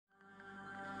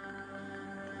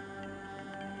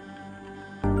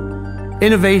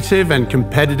Innovative and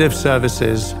competitive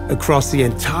services across the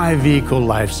entire vehicle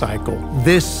life cycle.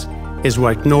 This is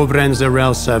what Knorr-Bremse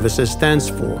RailServices stands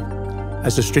for,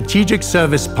 as a strategic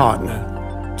service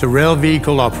partner to rail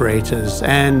vehicle operators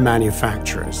and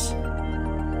manufacturers.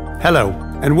 Hello,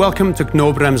 and welcome to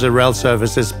Knorr-Bremse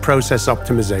RailServices Process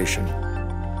Optimization.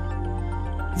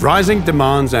 Rising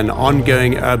demands and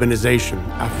ongoing urbanization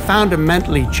are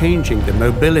fundamentally changing the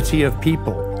mobility of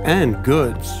people and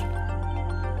goods.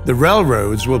 The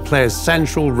railroads will play a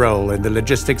central role in the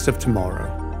logistics of tomorrow.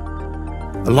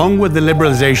 Along with the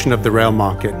liberalization of the rail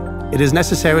market, it is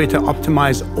necessary to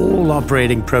optimize all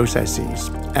operating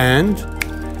processes and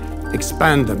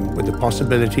expand them with the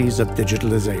possibilities of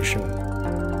digitalization.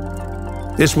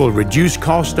 This will reduce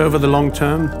cost over the long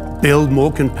term, build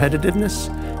more competitiveness,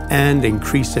 and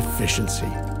increase efficiency.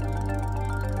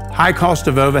 High cost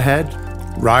of overhead,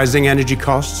 rising energy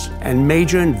costs, and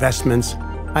major investments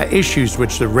are issues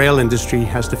which the rail industry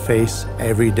has to face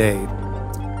every day.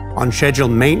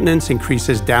 Unscheduled maintenance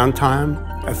increases downtime,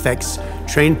 affects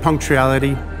train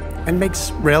punctuality, and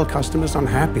makes rail customers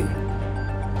unhappy.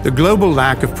 The global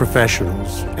lack of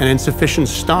professionals and insufficient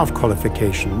staff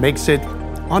qualification makes it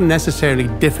unnecessarily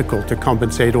difficult to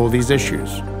compensate all these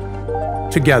issues.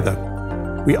 Together,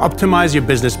 we optimize your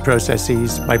business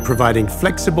processes by providing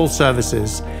flexible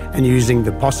services and using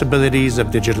the possibilities of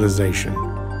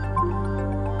digitalization.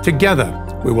 Together,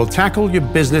 we will tackle your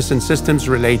business and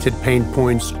systems-related pain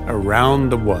points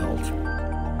around the world.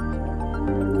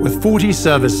 With 40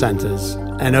 service centers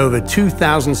and over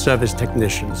 2,000 service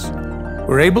technicians,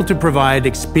 we're able to provide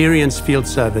experienced field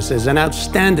services and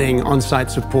outstanding on-site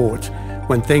support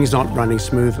when things aren't running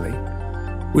smoothly.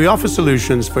 We offer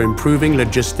solutions for improving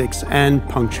logistics and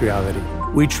punctuality.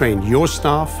 We train your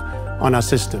staff on our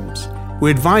systems. We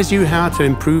advise you how to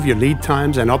improve your lead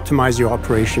times and optimize your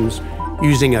operations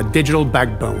using our digital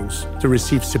backbones to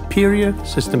receive superior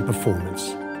system performance.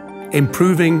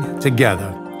 Improving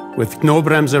together with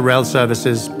Knorr-Bremse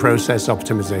RailServices Process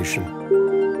Optimization.